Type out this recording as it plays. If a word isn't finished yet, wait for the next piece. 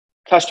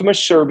customer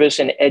service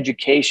and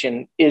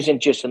education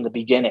isn't just in the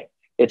beginning.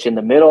 It's in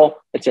the middle,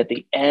 it's at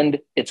the end,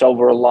 it's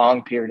over a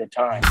long period of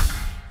time.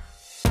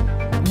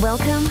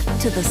 Welcome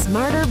to the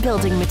Smarter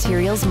Building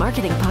Materials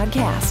Marketing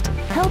Podcast,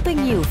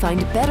 helping you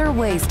find better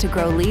ways to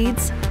grow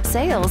leads,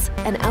 sales,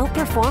 and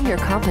outperform your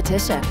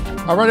competition.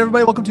 All right,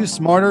 everybody, welcome to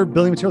Smarter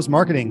Building Materials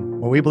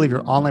Marketing, where we believe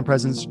your online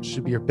presence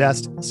should be your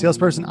best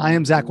salesperson. I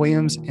am Zach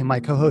Williams, and my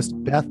co-host,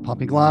 Beth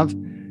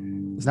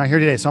Poppyglove, is not here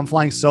today. So I'm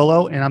flying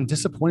solo, and I'm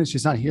disappointed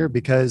she's not here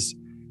because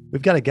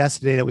we've got a guest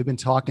today that we've been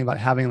talking about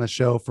having on the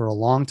show for a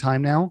long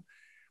time now.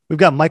 We've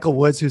got Michael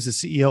Woods, who's the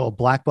CEO of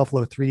Black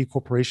Buffalo 3D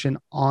Corporation,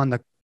 on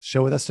the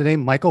show with us today.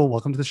 Michael,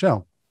 welcome to the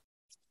show.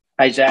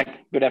 Hi, Zach.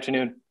 Good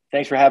afternoon.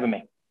 Thanks for having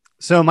me.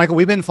 So, Michael,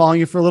 we've been following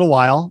you for a little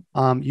while.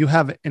 You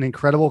have an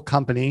incredible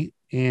company,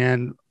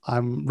 and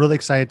I'm really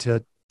excited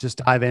to just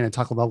dive in and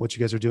talk about what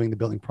you guys are doing in the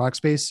building product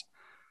space.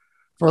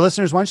 For our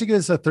listeners, why don't you give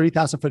us a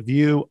 30,000-foot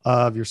view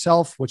of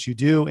yourself, what you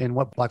do, and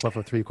what Black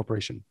Buffalo 3D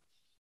Corporation?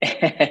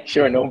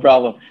 Sure, no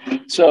problem.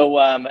 So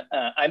I'm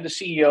the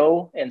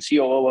CEO and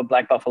COO of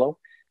Black Buffalo.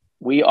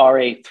 We are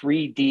a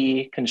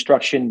 3D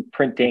construction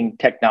printing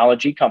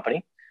technology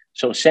company.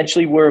 So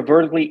essentially, we're a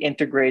vertically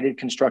integrated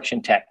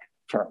construction tech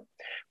firm.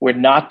 We're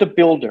not the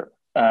builder.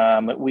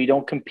 We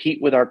don't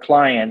compete with our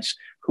clients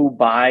who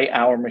buy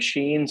our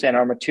machines and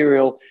our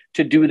material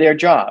to do their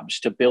jobs,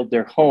 to build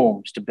their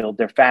homes, to build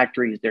their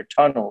factories, their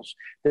tunnels,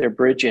 their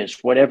bridges,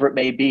 whatever it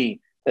may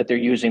be that they're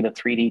using the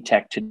 3D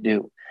tech to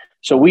do.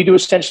 So we do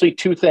essentially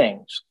two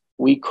things.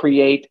 We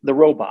create the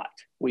robot.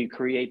 We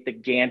create the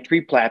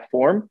gantry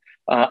platform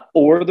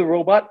or the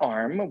robot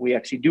arm. We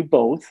actually do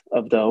both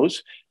of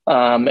those.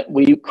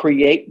 We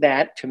create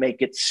that to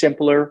make it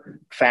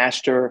simpler,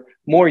 faster,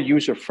 more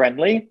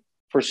user-friendly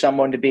for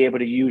someone to be able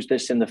to use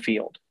this in the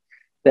field.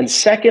 Then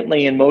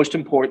secondly, and most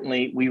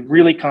importantly, we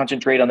really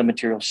concentrate on the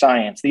material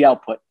science, the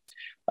output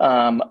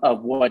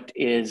of what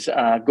is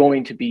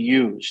going to be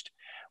used.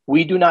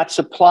 We do not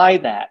supply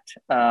that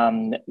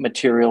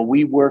material.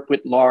 We work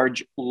with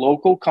large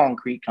local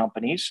concrete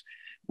companies.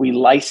 We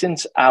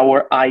license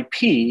our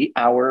IP,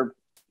 our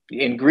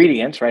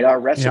ingredients, right, our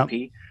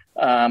recipe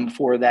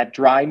for that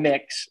dry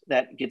mix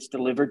that gets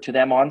delivered to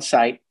them on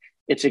site.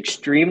 It's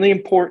extremely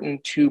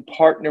important to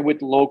partner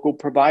with local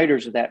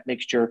providers of that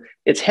mixture.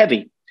 It's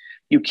heavy.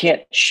 You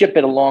can't ship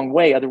it a long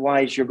way.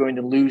 Otherwise, you're going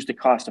to lose the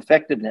cost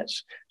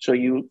effectiveness. So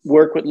you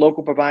work with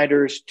local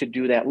providers to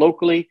do that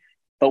locally.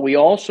 But we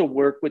also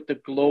work with the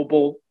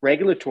global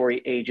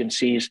regulatory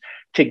agencies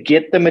to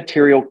get the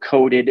material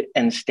coded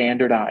and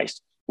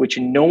standardized, which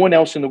no one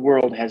else in the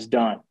world has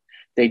done.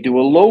 They do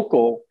a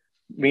local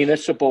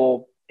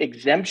municipal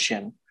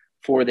exemption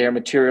for their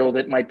material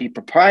that might be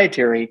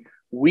proprietary.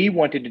 We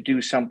wanted to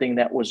do something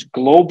that was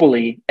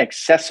globally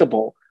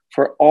accessible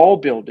for all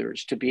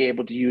builders to be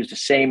able to use the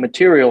same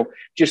material,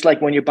 just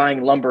like when you're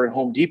buying lumber at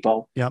Home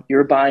Depot,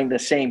 you're buying the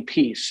same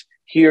piece.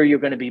 Here, you're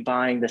going to be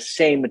buying the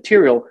same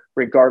material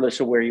regardless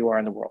of where you are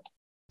in the world.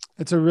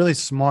 It's a really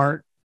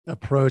smart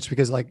approach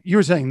because, like you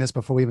were saying this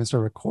before we even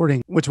started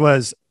recording, which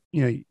was,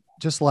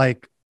 just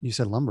like you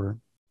said, lumber,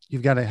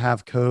 you've got to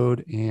have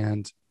code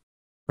and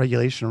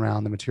regulation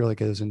around the material that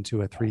goes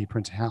into a 3D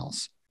printed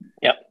house.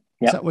 Yep.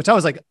 So, which I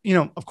was like,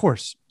 of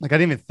course, like I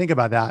didn't even think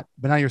about that.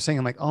 But now you're saying,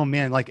 I'm like, oh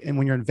man, like, and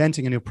when you're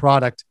inventing a new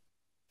product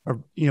or,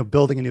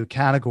 building a new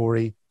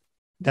category,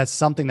 that's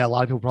something that a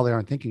lot of people probably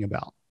aren't thinking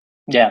about.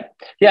 Yeah.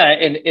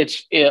 And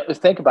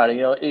think about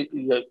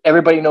it,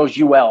 everybody knows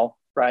UL,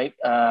 right?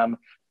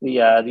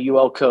 The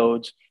UL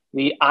codes,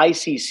 the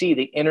ICC,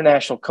 the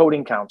International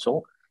Coding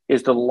Council,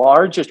 is the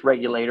largest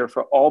regulator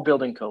for all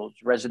building codes,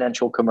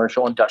 residential,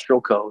 commercial, industrial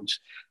codes,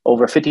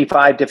 over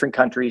 55 different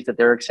countries that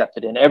they're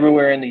accepted in,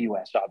 everywhere in the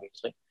US,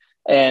 obviously.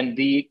 And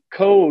the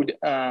code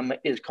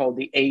is called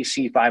the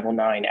AC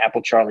 509,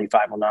 Apple Charlie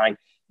 509.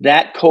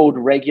 That code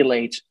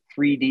regulates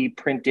 3D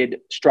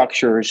printed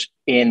structures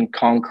in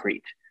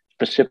concrete,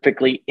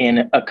 specifically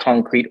in a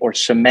concrete or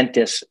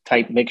cementous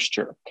type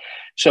mixture.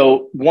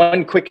 So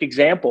one quick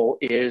example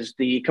is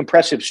the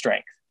compressive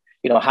strength,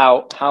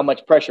 how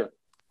much pressure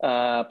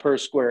per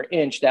square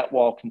inch that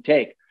wall can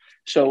take.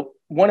 So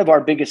one of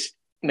our biggest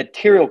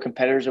material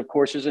competitors, of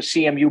course, is a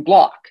CMU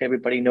block.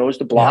 Everybody knows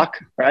the block,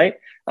 right?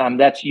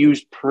 That's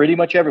used pretty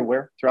much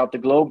everywhere throughout the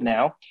globe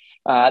now.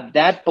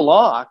 That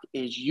block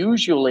is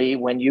usually,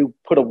 when you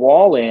put a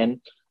wall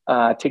in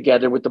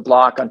together with the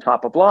block on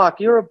top of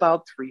block, you're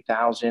about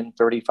 3,000,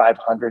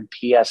 3,500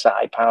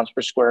 PSI, pounds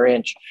per square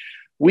inch.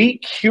 We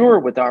cure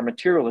with our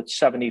material at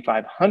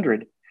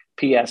 7,500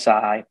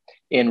 PSI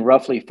in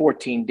roughly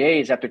 14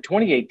 days. After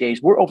 28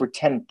 days, we're over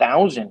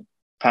 10,000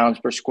 pounds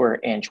per square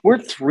inch. We're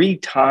 3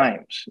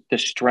 times the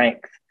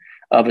strength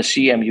of a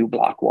CMU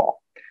block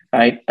wall,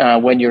 right?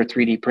 When you're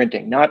 3D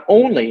printing. Not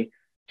only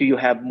do you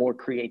have more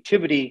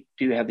creativity,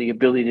 do you have the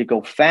ability to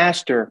go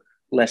faster,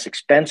 less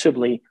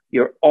expensively,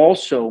 you're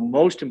also,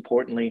 most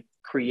importantly,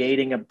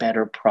 creating a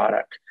better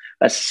product,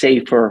 a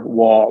safer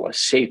wall, a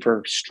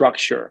safer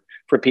structure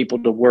for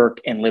people to work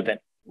and live in.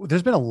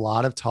 There's been a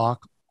lot of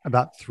talk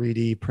about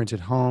 3D printed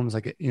homes.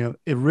 Like,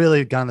 it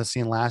really got on the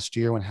scene last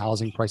year when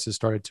housing prices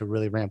started to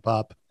really ramp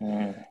up.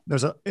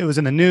 It was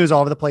in the news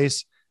all over the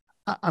place.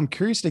 I'm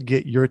curious to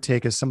get your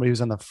take as somebody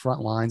who's on the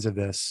front lines of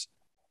this.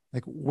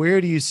 Like,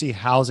 where do you see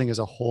housing as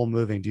a whole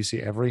moving? Do you see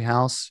every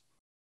house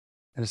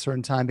at a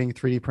certain time being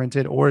 3D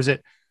printed, or is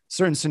it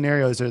certain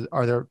scenarios?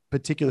 Are there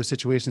particular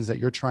situations that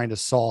you're trying to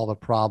solve a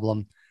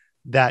problem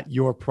that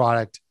your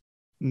product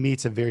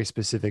meets a very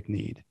specific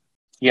need?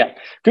 Yeah,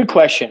 good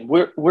question.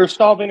 We're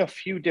solving a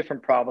few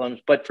different problems,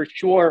 but for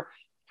sure,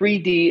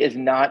 3D is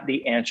not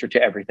the answer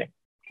to everything,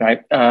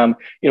 right?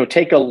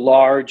 Take a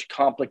large,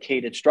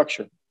 complicated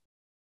structure,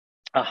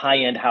 a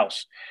high-end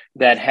house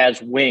that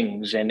has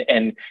wings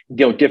and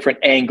different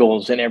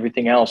angles and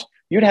everything else.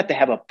 You'd have to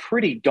have a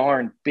pretty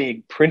darn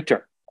big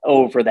printer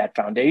over that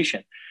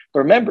foundation. But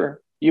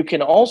remember, you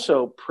can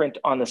also print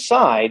on the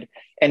side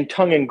and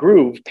tongue and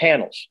groove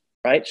panels,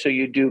 right? So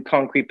you do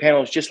concrete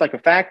panels just like a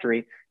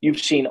factory. You've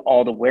seen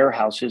all the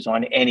warehouses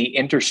on any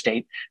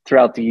interstate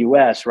throughout the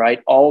US,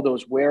 right? All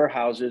those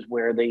warehouses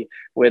where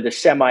the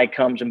semi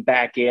comes and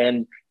back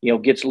in,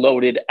 gets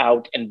loaded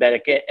out and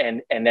back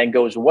in, and then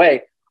goes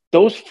away.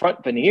 Those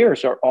front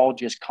veneers are all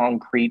just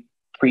concrete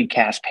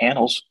precast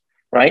panels,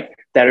 right?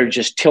 That are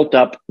just tilt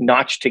up,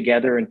 notched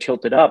together and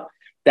tilted up.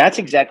 That's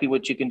exactly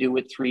what you can do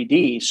with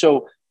 3D.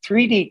 So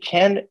 3D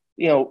can,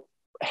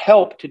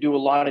 help to do a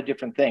lot of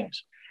different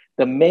things.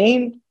 The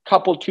main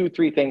couple,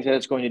 2-3 things that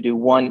it's going to do.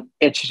 One,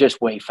 it's just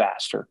way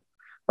faster,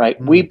 right?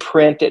 We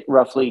print at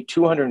roughly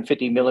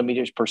 250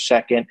 millimeters per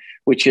second,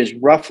 which is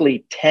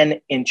roughly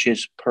 10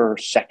 inches per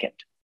second.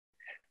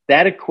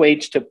 That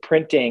equates to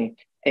printing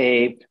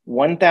a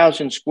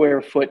 1,000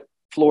 square foot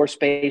floor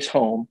space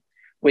home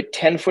with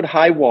 10-foot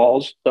high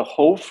walls, the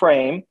whole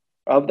frame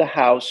of the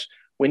house,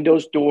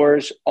 windows,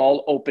 doors,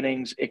 all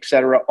openings,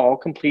 etc., all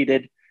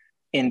completed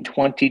in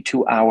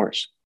 22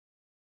 hours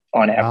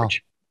on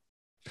average.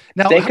 Wow.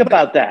 Now, think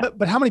about that.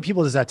 But how many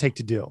people does that take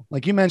to do?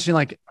 Like you mentioned,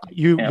 like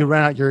you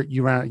ran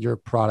out your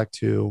product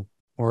to,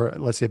 or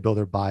let's say a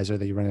builder buys, or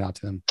that you rent it out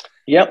to them.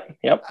 Yep.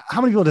 How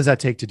many people does that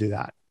take to do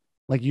that?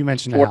 Like you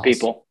mentioned,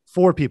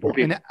 Four people.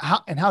 And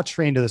how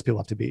trained do those people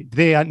have to be? Do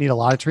they need a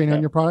lot of training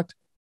on your product?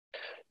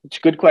 It's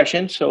a good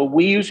question. So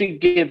we usually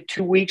give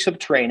 2 weeks of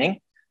training.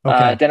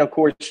 Okay. Then, of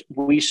course,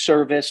 we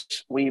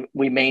service, we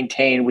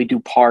maintain, we do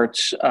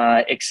parts,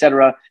 et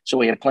cetera. So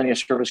we have plenty of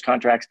service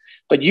contracts.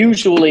 But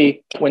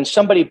usually when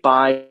somebody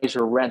buys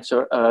or rents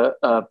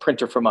a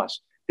printer from us,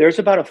 there's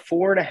about a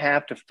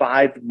 4.5 to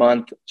 5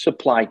 month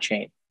supply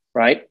chain,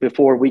 right,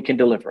 before we can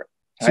deliver it.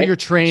 Right? So you're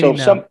training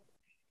them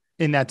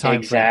in that time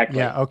exactly.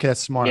 frame. Yeah. Okay.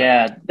 That's smart.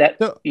 Yeah. That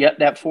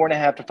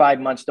 4.5 to 5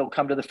 months, they'll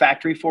come to the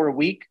factory for a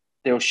week.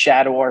 They'll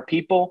shadow our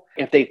people.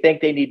 If they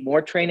think they need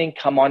more training,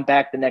 come on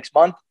back the next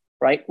month,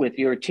 right, with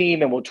your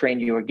team, and we'll train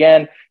you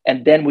again.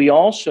 And then we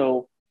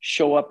also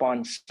show up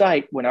on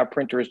site when our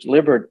printer is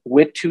delivered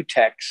with 2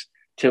 techs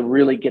to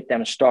really get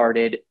them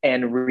started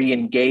and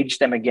re-engage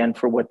them again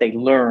for what they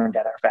learned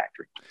at our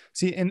factory.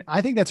 See, and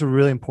I think that's a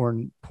really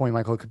important point,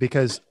 Michael,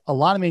 because a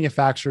lot of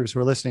manufacturers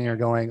who are listening are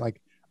going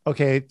like,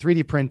 okay,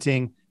 3D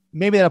printing,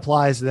 maybe that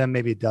applies to them,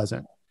 maybe it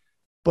doesn't.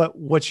 But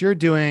what you're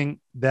doing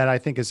that I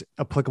think is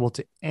applicable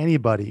to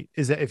anybody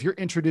is that if you're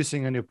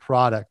introducing a new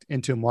product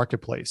into a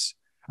marketplace,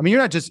 I mean,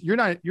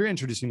 you're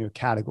introducing a new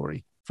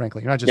category,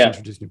 frankly. You're not just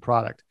introducing a new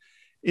product.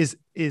 Is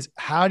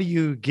how do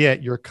you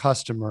get your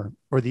customer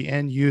or the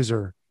end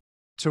user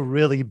to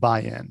really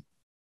buy in?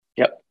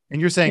 Yep.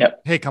 And you're saying,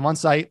 hey, come on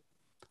site.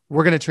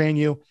 We're going to train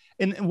you.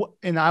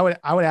 And I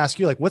would ask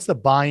you, like, what's the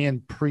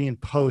buy-in pre and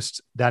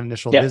post that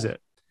initial visit?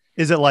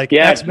 Is it like,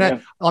 I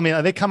mean,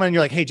 are they coming and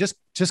you're like, hey, just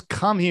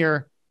come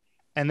here.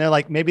 And they're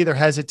like, maybe they're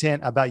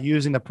hesitant about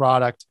using the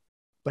product,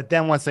 but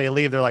then once they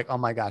leave, they're like, oh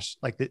my gosh,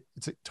 like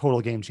it's a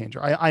total game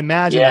changer. I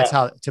imagine that's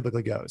how it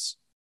typically goes.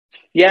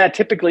 Yeah,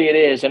 typically it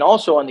is. And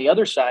also on the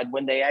other side,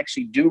 when they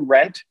actually do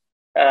rent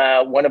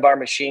one of our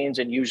machines,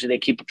 and usually they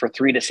keep it for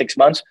 3 to 6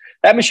 months,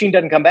 that machine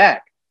doesn't come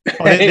back.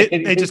 Oh,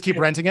 they just keep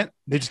renting it?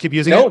 They just keep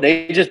using it? No,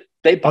 they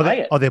buy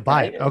it. Oh, they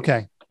buy it.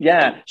 Okay.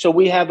 Yeah. So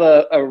we have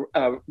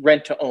a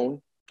rent to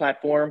own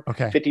platform.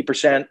 Okay.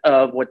 50%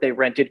 of what they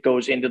rented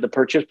goes into the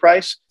purchase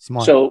price.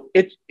 Smart. So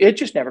it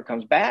just never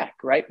comes back,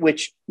 right?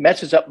 Which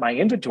messes up my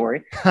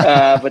inventory,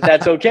 but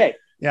that's okay.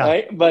 Yeah.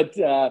 Right. But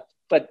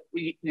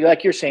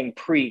like you're saying,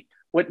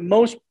 what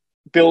most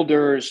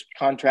builders,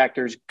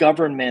 contractors,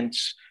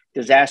 governments,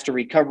 disaster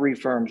recovery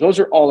firms, those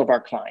are all of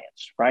our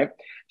clients, right?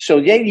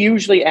 So they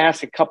usually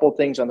ask a couple of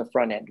things on the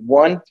front end.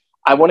 One,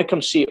 I want to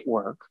come see it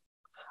work.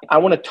 I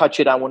want to touch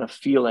it. I want to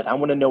feel it. I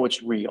want to know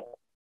it's real.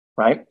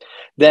 Right?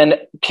 Then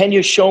can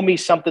you show me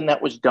something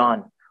that was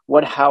done?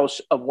 What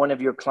house of one of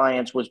your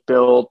clients was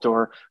built,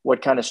 or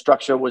what kind of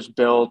structure was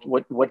built?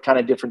 What kind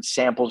of different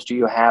samples do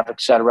you have,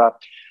 et cetera?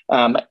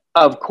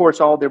 Of course,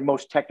 all their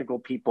most technical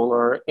people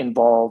are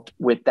involved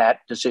with that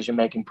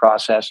decision-making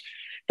process.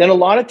 Then a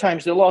lot of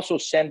times they'll also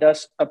send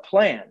us a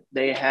plan.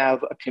 They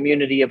have a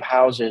community of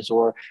houses,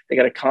 or they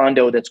got a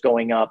condo that's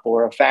going up,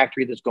 or a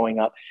factory that's going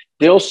up.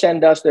 They'll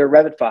send us their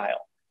Revit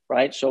file,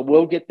 right? So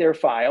we'll get their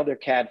file, their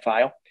CAD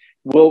file.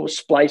 we'll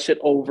splice it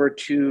over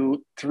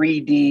to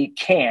 3D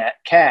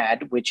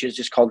CAD, which is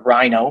just called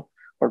Rhino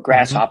or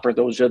Grasshopper.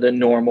 Those are the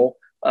normal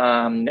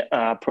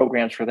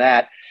programs for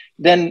that.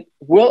 Then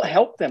we'll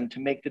help them to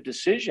make the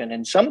decision.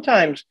 And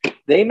sometimes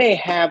they may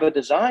have a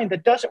design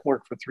that doesn't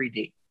work for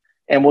 3D.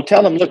 And we'll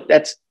tell them, look,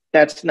 that's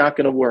not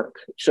going to work.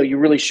 So you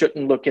really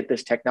shouldn't look at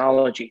this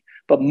technology.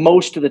 But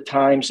most of the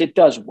times it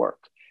does work.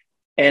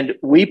 And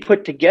we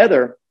put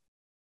together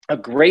a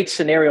great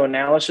scenario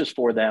analysis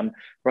for them,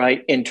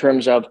 right? In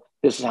terms of,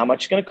 this is how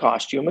much it's going to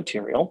cost you a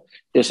material.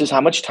 This is how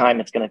much time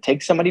it's going to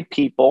take somebody,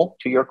 people,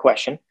 to your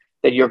question,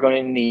 that you're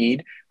going to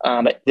need.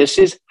 This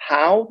is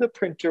how the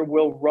printer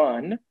will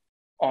run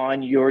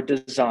on your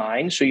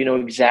design, so you know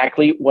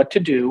exactly what to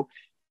do.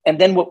 And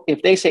then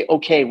if they say,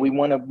 okay, we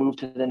want to move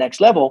to the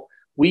next level,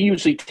 we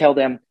usually tell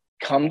them,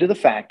 come to the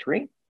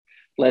factory.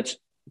 Let's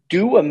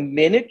do a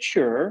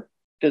miniature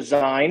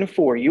design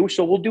for you.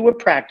 So we'll do a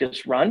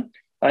practice run,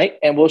 right?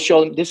 And we'll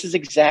show them, this is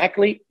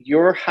exactly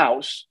your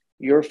house,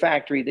 your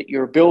factory that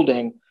you're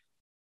building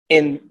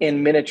in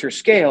miniature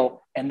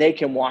scale, and they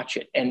can watch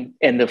it. And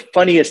the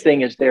funniest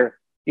thing is the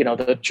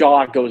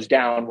jaw goes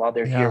down while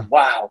they're here.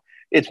 Wow,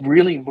 it's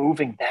really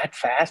moving that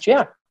fast.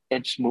 Yeah,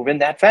 it's moving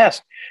that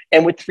fast.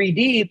 And with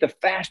 3D, the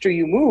faster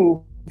you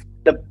move,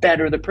 the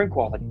better the print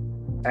quality,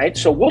 right?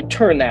 So we'll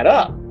turn that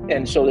up,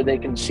 and so that they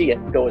can see it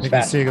go as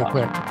fast. They can see it go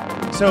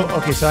quick. So,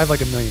 okay, so I have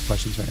like a million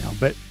questions right now,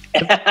 but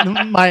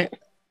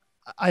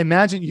I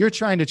imagine you're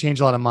trying to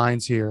change a lot of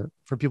minds here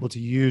for people to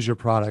use your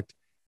product.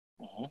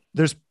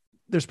 There's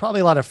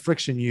probably a lot of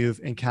friction you've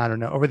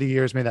encountered now over the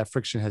years. Maybe that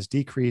friction has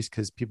decreased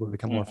because people have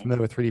become more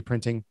familiar with 3D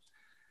printing.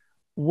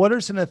 What are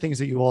some of the things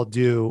that you all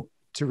do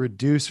to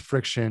reduce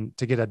friction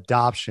to get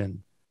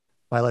adoption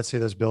by, let's say,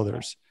 those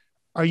builders?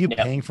 Are you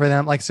paying for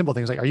them? Like simple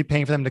things, like, are you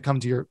paying for them to come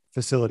to your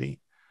facility,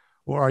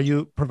 or are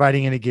you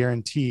providing any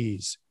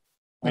guarantees?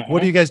 Like,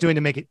 what are you guys doing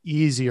to make it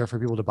easier for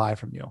people to buy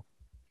from you?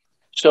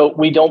 So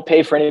we don't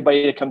pay for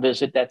anybody to come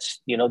visit.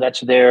 That's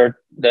their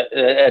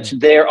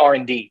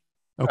R&D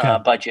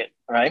budget,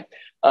 right?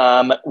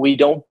 We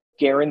don't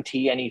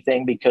guarantee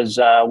anything because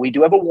we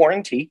do have a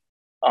warranty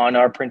on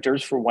our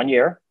printers for 1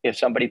 year if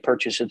somebody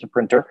purchases a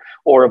printer,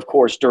 or of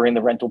course during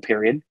the rental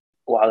period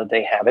while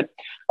they have it.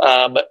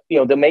 But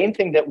the main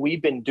thing that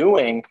we've been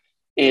doing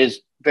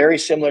is very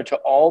similar to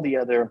all the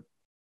other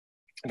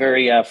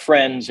very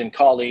friends and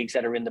colleagues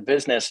that are in the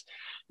business.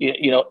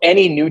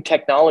 Any new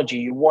technology,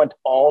 you want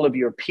all of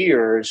your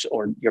peers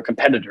or your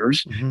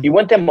competitors, you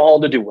want them all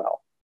to do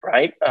well,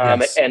 right?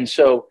 Yes. And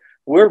so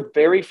we're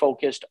very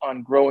focused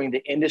on growing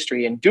the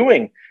industry and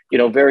doing,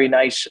 very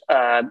nice,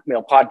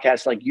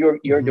 podcasts like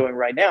you're doing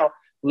right now.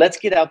 Let's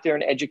get out there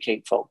and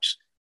educate folks.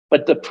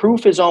 But the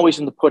proof is always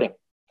in the pudding.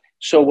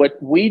 So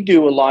what we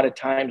do a lot of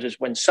times is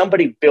when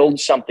somebody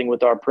builds something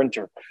with our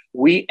printer,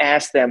 we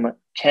ask them,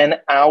 can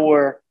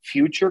our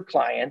future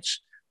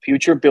clients,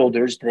 future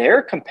builders,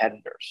 their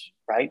competitors,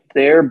 right?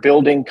 Their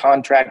building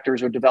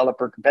contractors or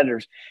developer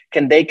competitors,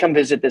 can they come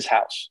visit this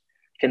house?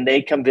 Can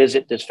they come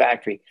visit this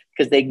factory?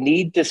 Because they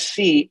need to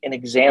see an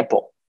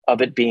example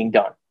of it being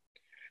done.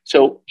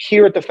 So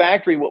here at the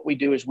factory, what we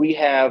do is we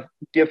have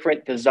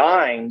different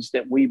designs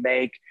that we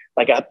make,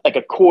 like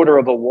a quarter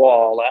of a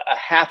wall, a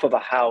half of a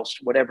house,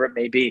 whatever it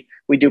may be.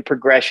 We do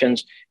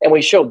progressions, and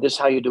we show this is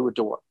how you do a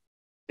door.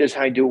 This is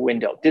how you do a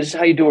window. This is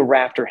how you do a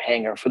rafter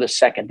hanger for the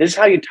second. This is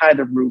how you tie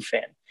the roof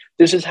in.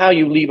 This is how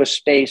you leave a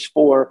space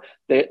for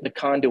the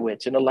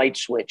conduits and the light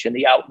switch and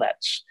the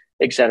outlets,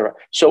 etc.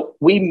 So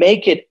we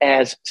make it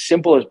as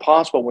simple as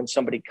possible when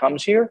somebody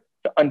comes here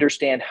to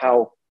understand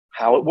how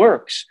it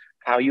works,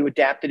 how you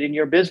adapt it in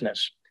your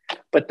business.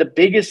 But the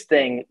biggest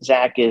thing,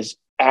 Zach, is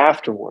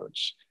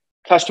afterwards.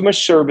 Customer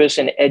service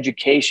and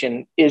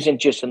education isn't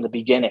just in the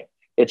beginning.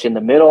 It's in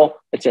the middle,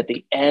 it's at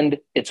the end,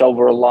 it's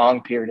over a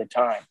long period of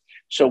time.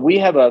 So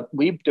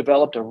we've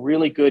developed a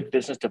really good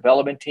business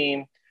development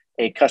team,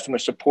 a customer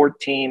support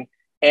team,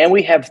 and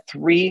we have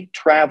 3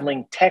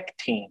 traveling tech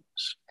teams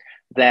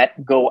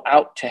that go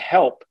out to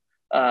help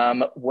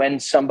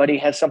when somebody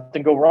has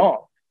something go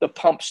wrong. The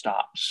pump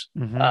stops.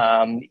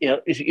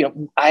 I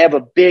have a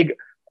big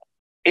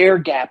air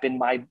gap in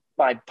my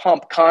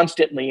pump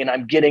constantly, and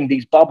I'm getting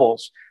these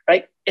bubbles,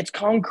 right? It's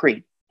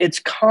concrete. It's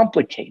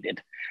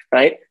complicated,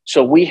 right?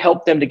 So we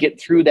help them to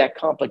get through that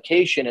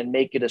complication and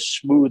make it a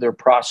smoother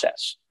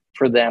process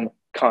for them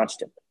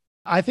constantly.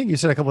 I think you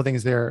said a couple of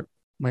things there,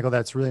 Michael,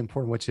 that's really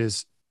important, which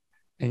is,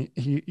 and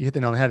you hit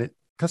the nail on the head,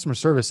 customer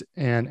service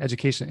and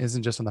education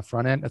isn't just on the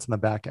front end, it's on the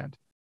back end.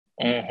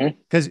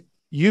 Because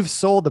you've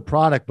sold the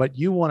product, but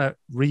you want a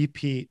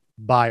repeat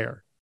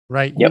buyer,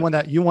 right?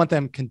 Yep. You want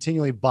them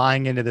continually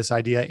buying into this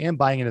idea and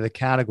buying into the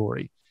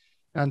category.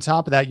 And on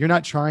top of that, you're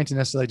not trying to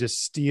necessarily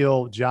just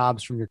steal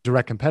jobs from your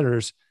direct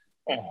competitors.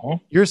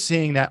 You're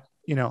seeing that,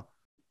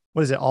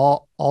 what is it?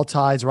 All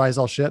tides rise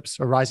all ships,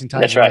 or rising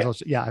tides rise all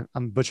ships. Yeah,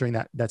 I'm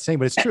butchering that saying,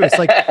 but it's true. It's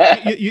like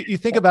you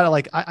think about it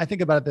like I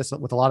think about this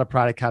with a lot of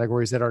product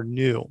categories that are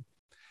new.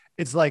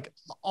 It's like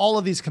all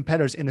of these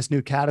competitors in this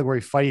new category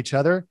fight each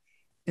other.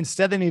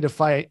 Instead, they need to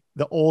fight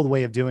the old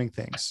way of doing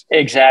things.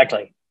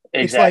 Exactly.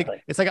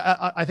 Exactly.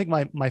 I think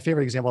my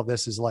favorite example of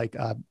this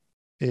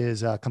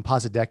is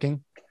composite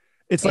decking.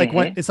 It's like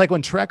when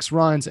Trex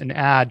runs an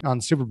ad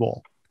on Super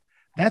Bowl.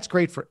 That's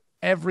great for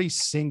every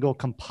single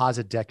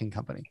composite decking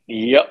company.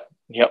 Yep.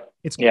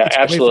 It's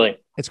absolutely.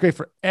 It's great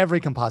for every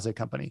composite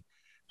company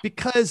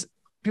because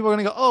people are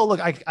going to go, oh, look,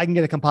 I can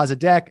get a composite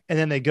deck. And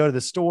then they go to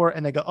the store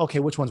and they go, okay,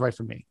 which one's right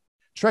for me?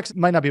 Trex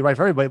might not be right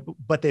for everybody,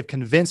 but they've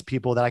convinced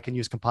people that I can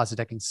use composite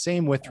decking.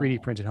 Same with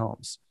 3D printed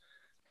homes.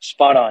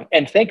 Spot on.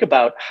 And think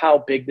about how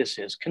big this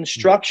is.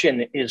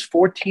 Construction is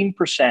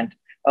 14%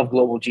 of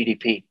global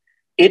GDP.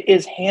 It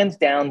is hands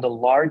down the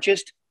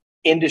largest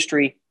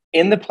industry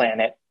in the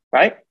planet,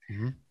 right?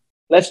 Mm-hmm.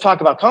 Let's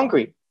talk about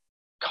concrete.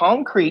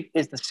 Concrete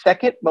is the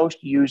second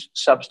most used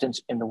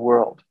substance in the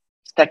world,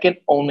 second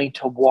only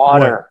to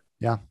water.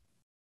 Yeah.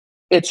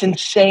 It's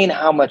insane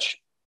how much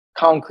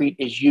concrete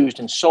is used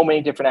in so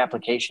many different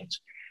applications.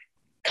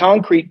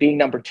 Concrete being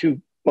number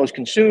 2 most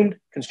consumed,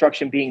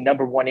 construction being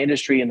number 1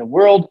 industry in the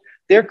world.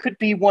 There could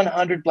be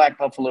 100 Black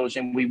Buffaloes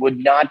and we would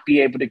not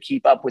be able to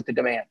keep up with the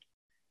demand,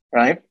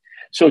 right?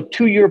 So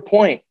to your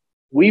point,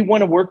 we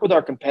want to work with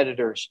our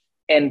competitors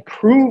and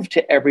prove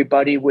to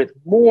everybody with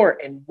more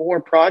and more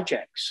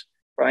projects,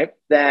 right,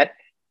 that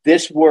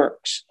this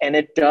works, and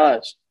it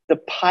does. The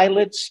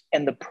pilots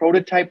and the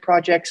prototype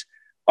projects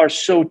are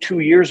so 2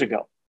 years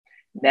ago.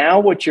 Now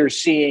what you're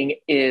seeing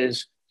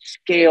is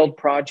scaled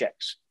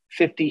projects,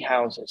 50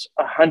 houses,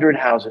 100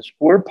 houses.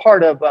 We're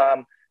part of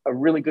a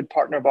really good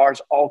partner of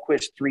ours,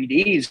 Allquist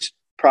 3D's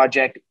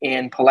project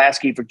in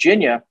Pulaski,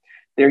 Virginia.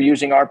 They're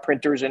using our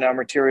printers and our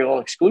material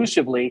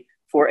exclusively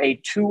for a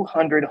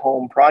 200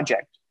 home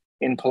project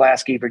in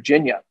Pulaski,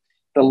 Virginia,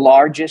 the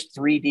largest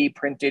 3D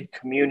printed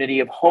community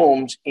of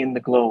homes in the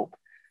globe.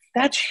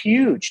 That's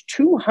huge,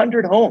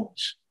 200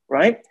 homes,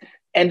 right?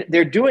 And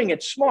they're doing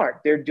it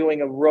smart. They're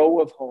doing a row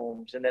of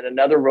homes and then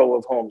another row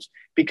of homes,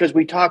 because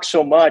we talk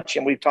so much,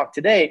 and we've talked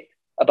today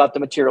about the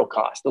material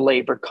cost, the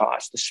labor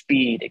cost, the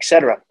speed, et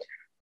cetera.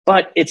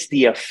 But it's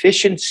the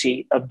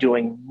efficiency of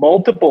doing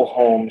multiple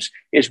homes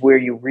is where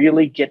you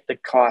really get the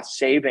cost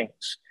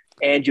savings,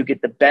 and you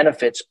get the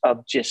benefits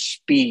of just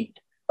speed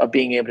of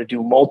being able to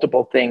do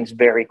multiple things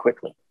very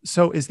quickly.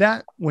 So is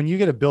that when you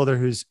get a builder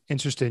who's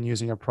interested in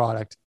using a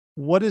product,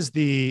 what is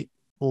the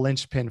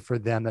linchpin for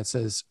them that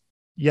says,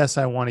 yes,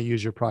 I want to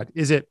use your product?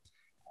 Is it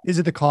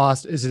the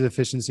cost? Is it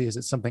efficiency? Is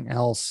it something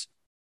else?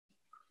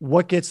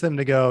 What gets them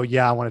to go,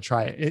 yeah, I want to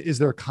try it? Is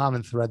there a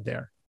common thread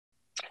there?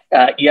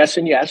 Yes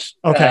and yes.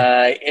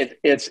 Okay.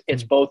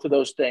 It's both of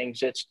those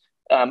things. It's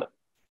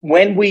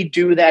when we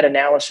do that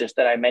analysis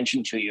that I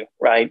mentioned to you,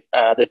 right?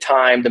 The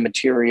time, the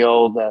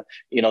material, the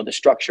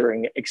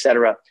structuring, et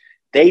cetera.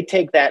 They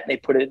take that and they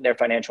put it in their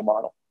financial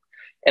model.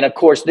 And of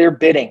course, they're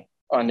bidding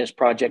on this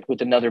project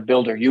with another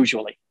builder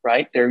usually,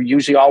 right? They're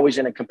usually always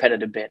in a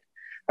competitive bid,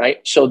 right?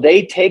 So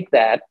they take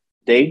that,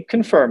 they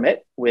confirm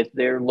it with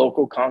their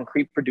local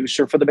concrete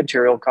producer for the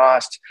material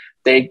costs.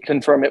 They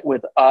confirm it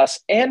with us.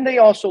 And they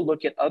also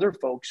look at other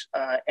folks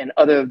and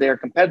other of their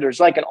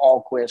competitors, like an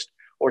Allquist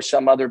or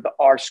some other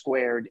R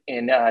Squared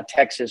in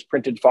Texas,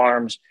 Printed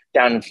Farms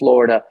down in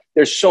Florida.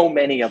 There's so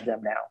many of them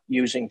now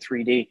using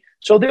 3D.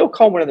 So they'll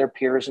call one of their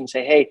peers and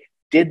say, hey,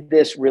 did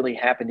this really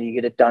happen? Do you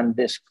get it done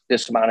this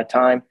amount of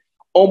time?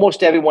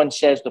 Almost everyone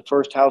says the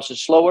first house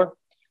is slower.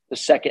 The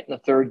second and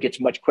the third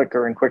gets much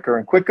quicker and quicker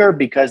and quicker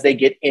because they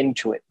get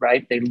into it,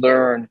 right? They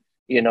learn,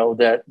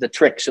 the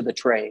tricks of the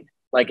trade,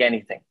 like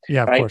anything.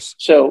 Yeah, right? Of course.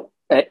 So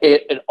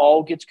it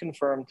all gets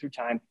confirmed through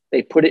time.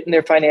 They put it in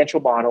their financial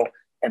model.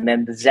 And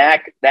then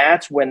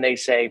that's when they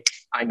say,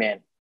 I'm in.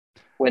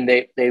 When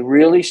they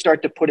really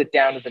start to put it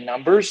down to the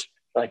numbers,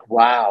 like,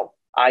 wow,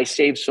 I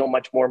save so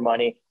much more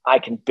money. I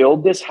can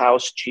build this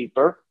house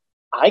cheaper.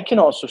 I can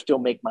also still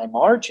make my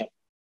margin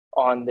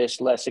on this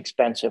less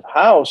expensive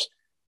house.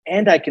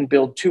 And I can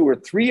build 2 or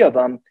 3 of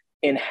them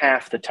in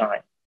half the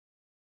time.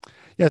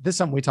 Yeah, this is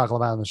something we talk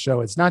about on the show.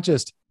 It's not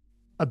just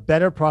a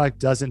better product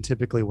doesn't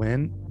typically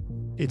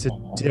win. It's a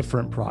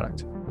different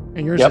product.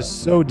 And yours is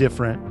so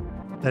different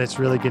that it's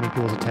really getting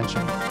people's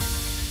attention.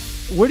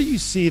 Where do you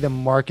see the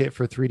market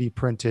for 3D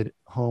printed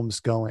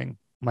homes going,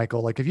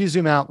 Michael? Like if you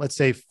zoom out, let's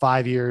say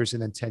 5 years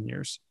and then 10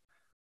 years,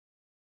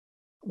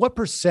 what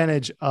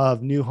percentage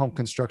of new home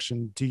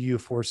construction do you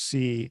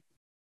foresee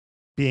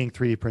being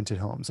 3D printed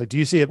homes? Like, do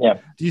you see it? Yeah.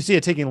 Do you see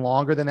it taking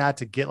longer than that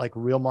to get like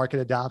real market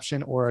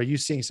adoption, or are you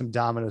seeing some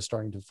dominoes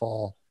starting to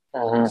fall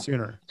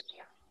sooner?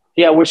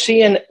 Yeah, we're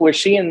seeing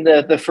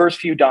the first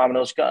few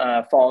dominoes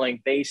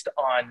falling based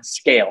on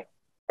scale,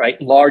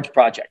 right? Large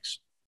projects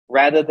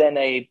rather than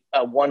a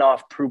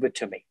one-off. Prove it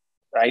to me,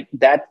 right?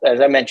 That, as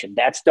I mentioned,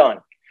 that's done,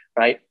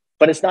 right?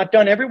 But it's not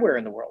done everywhere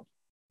in the world,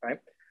 right?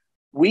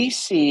 We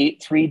see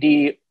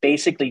 3D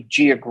basically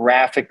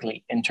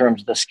geographically in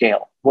terms of the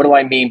scale. What do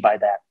I mean by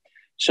that?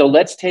 So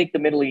let's take the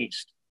Middle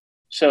East.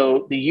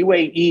 So the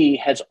UAE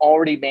has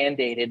already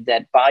mandated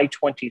that by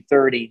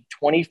 2030,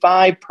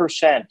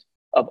 25%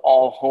 of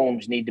all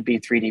homes need to be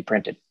 3D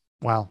printed.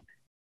 Wow.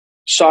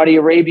 Saudi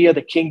Arabia,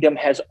 the kingdom,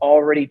 has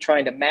already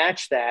trying to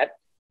match that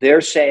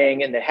they're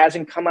saying, and it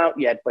hasn't come out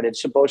yet, but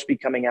it's supposed to be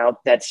coming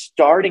out, that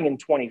starting in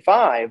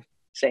 25,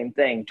 same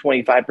thing,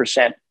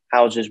 25%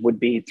 houses would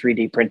be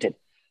 3D printed.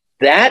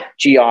 That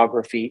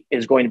geography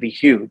is going to be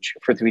huge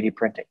for 3D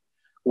printing.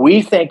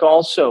 We think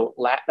also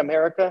Latin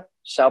America,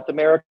 South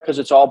America, because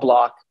it's all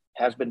block,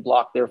 has been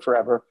blocked there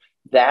forever.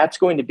 That's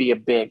going to be a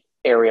big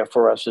area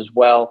for us as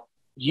well.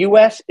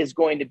 US is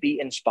going to be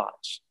in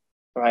spots,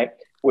 right,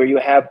 where you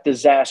have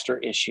disaster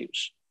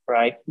issues,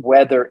 right,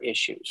 weather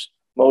issues,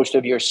 most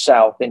of your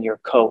south and your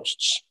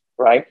coasts,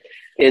 right,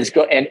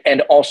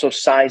 and also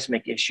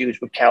seismic issues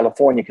with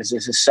California, because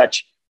this is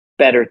such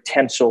better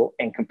tensile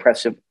and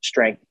compressive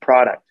strength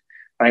product,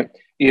 right?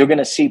 You're going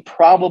to see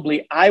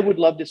probably, I would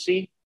love to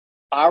see,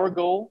 our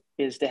goal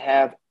is to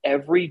have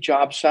every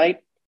job site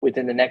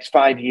within the next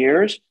 5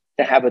 years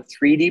to have a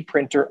 3D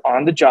printer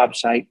on the job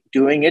site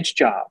doing its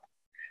job,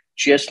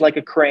 just like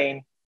a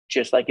crane,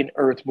 just like an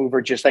earth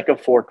mover, just like a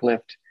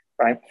forklift,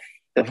 right?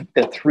 The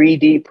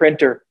 3D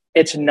printer,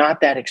 it's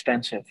not that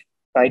expensive,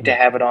 right, to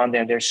have it on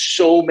there. There's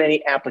so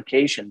many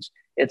applications.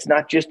 It's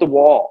not just the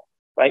wall,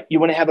 right? You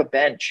want to have a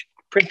bench,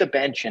 print the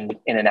bench in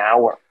an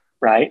hour,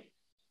 right?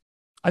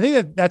 I think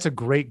that that's a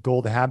great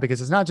goal to have,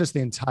 because it's not just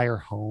the entire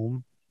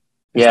home.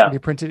 Yeah.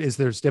 3D printed is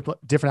there's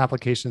different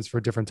applications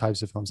for different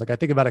types of homes. Like I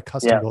think about a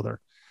custom builder.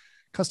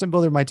 Custom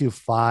builder might do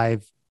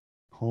 5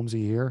 homes a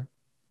year,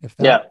 if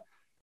that. Yeah.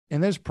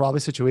 And there's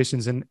probably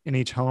situations in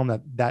each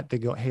home that they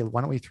go, hey,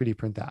 why don't we 3D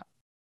print that?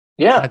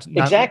 Yeah,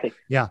 exactly.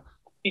 Yeah.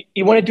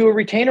 You want to do a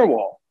retainer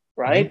wall,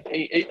 right?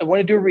 Mm-hmm. I want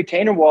to do a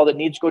retainer wall that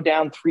needs to go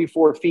down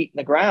 3-4 feet in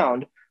the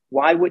ground.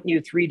 Why wouldn't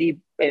you 3D?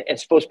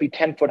 It's supposed to be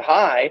 10 foot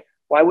high.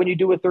 Why wouldn't you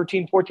do a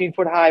 13, 14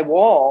 foot high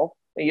wall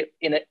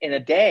in a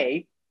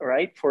day,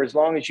 right, for as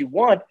long as you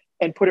want,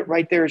 and put it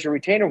right there as a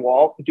retainer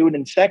wall, do it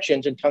in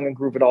sections and tongue and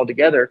groove it all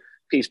together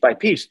piece by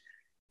piece.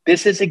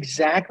 This is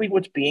exactly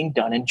what's being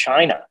done in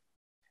China.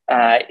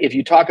 If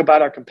you talk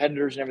about our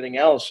competitors and everything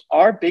else,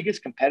 our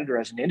biggest competitor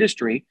as an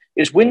industry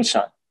is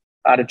Winsun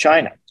out of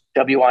China,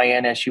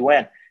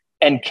 WINSUN.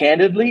 And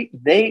candidly,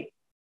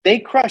 they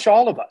crush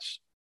all of us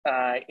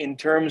in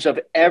terms of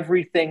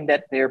everything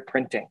that they're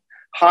printing.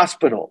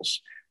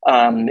 Hospitals,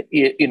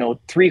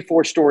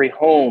 3-4 story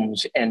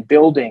homes and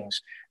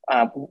buildings,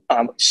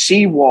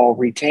 seawall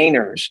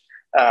retainers,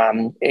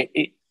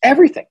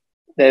 everything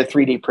they're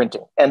 3D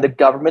printing, and the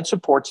government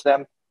supports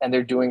them, and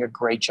they're doing a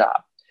great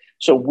job.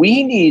 So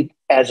we need,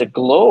 as a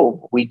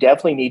globe, we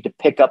definitely need to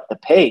pick up the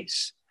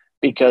pace,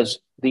 because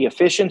the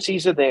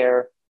efficiencies are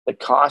there, the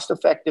cost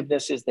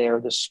effectiveness is there,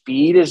 the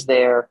speed is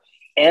there,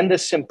 and the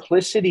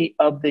simplicity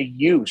of the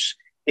use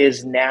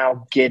is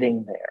now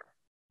getting there.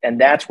 And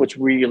that's what's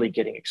really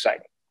getting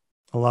exciting.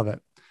 I love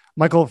it.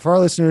 Michael, for our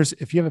listeners,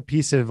 if you have a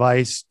piece of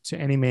advice to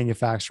any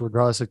manufacturer,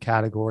 regardless of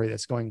category,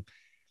 that's going,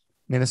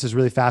 man, this is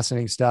really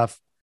fascinating stuff,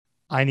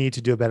 I need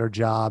to do a better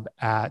job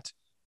at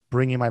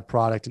bringing my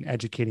product and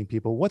educating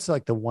people, what's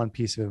like the one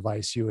piece of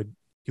advice you would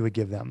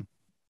give them?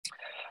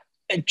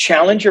 And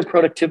challenge your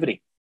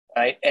productivity,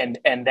 right? And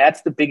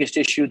that's the biggest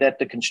issue that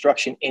the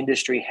construction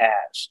industry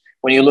has.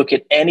 When you look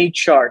at any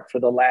chart for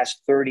the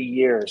last 30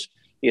 years,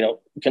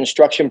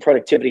 construction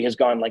productivity has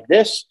gone like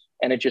this,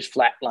 and it just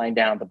flatlined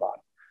down the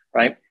bottom,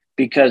 right?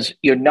 Because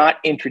you're not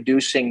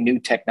introducing new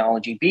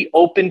technology. Be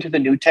open to the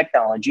new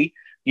technology.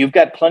 You've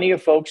got plenty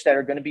of folks that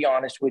are going to be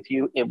honest with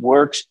you. It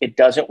works. It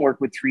doesn't work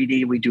with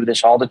 3D. We do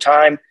this all the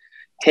time.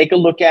 Take a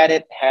look at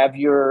it. Have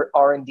your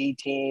R&D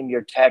team,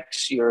 your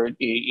techs, your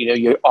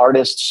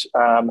artists,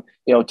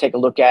 take a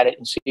look at it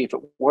and see if it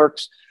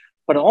works.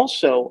 But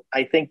also,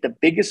 I think the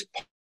biggest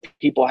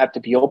people have to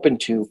be open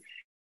to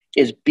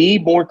is be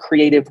more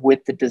creative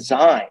with the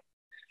design,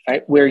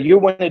 right? Where you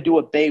want to do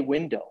a bay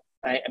window.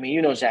 I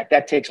mean, Zach,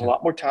 that takes a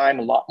lot more time,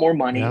 a lot more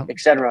money, et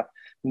cetera.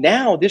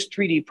 Now this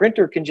 3D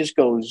printer can just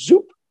go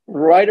zoop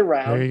right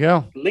around. There you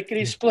go.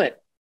 Lickety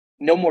split.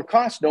 No more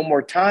cost, no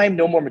more time,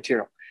 no more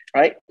material,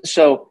 right?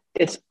 So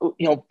it's,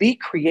 be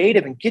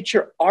creative and get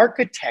your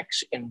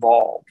architects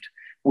involved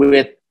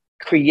with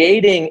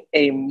creating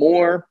a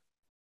more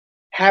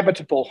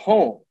habitable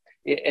home.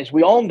 As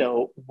we all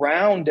know,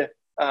 round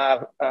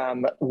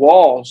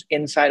walls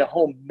inside a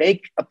home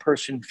make a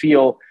person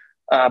feel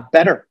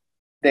better.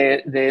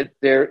 They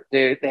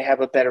have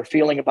a better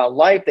feeling about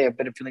life. They have a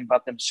better feeling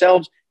about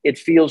themselves. It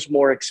feels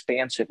more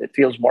expansive. It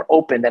feels more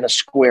open than a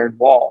squared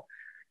wall.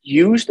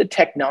 Use the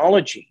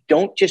technology.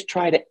 Don't just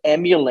try to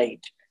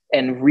emulate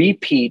and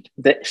repeat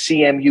the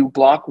CMU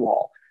block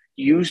wall.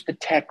 Use the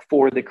tech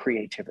for the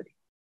creativity.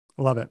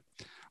 Love it.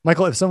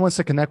 Michael, if someone wants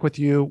to connect with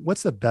you,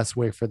 what's the best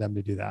way for them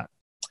to do that?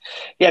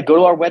 Yeah, go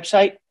to our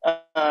website.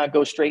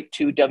 Go straight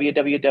to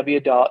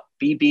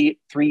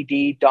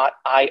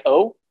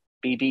www.bb3d.io.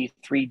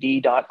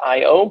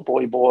 bb3d.io,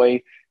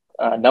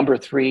 number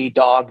 3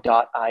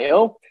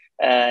 dog.io.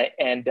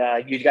 And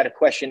you've got a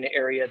question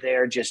area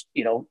there. Just,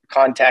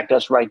 contact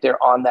us right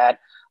there on that.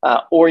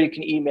 Or you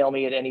can email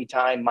me at any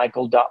time,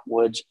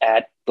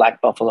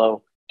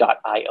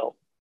 michael.woods@blackbuffalo.io.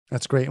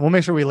 That's great. And we'll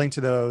make sure we link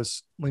to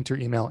those, link to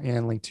your email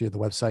and link to the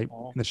website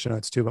in the show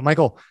notes too. But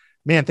Michael,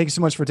 Man, thank you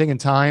so much for taking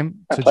time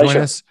My to pleasure.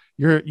 join us.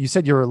 You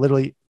said you were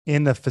literally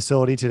in the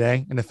facility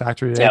today, in the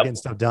factory today, Yep. getting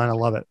stuff done. I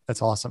love it.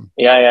 That's awesome.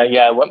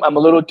 Yeah. Well, I'm a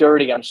little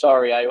dirty. I'm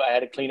sorry. I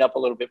had to clean up a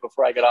little bit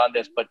before I got on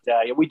this, but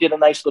we did a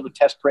nice little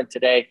test print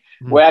today.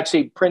 We're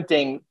actually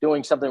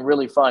doing something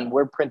really fun.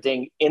 We're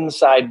printing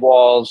inside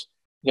walls,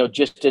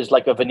 just as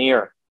like a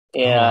veneer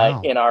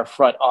in our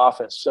front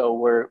office. So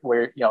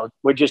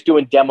we're just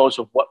doing demos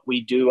of what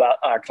we do,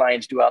 our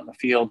clients do out in the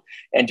field,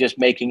 and just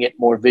making it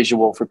more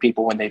visual for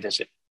people when they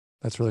visit.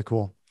 That's really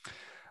cool.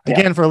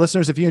 Again, for our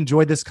listeners, if you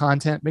enjoyed this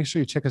content, make sure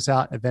you check us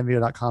out at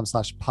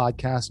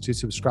venveo.com/podcast to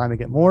subscribe and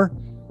get more.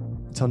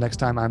 Until next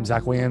time, I'm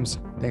Zach Williams.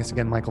 Thanks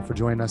again, Michael, for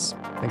joining us.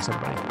 Thanks,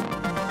 everybody.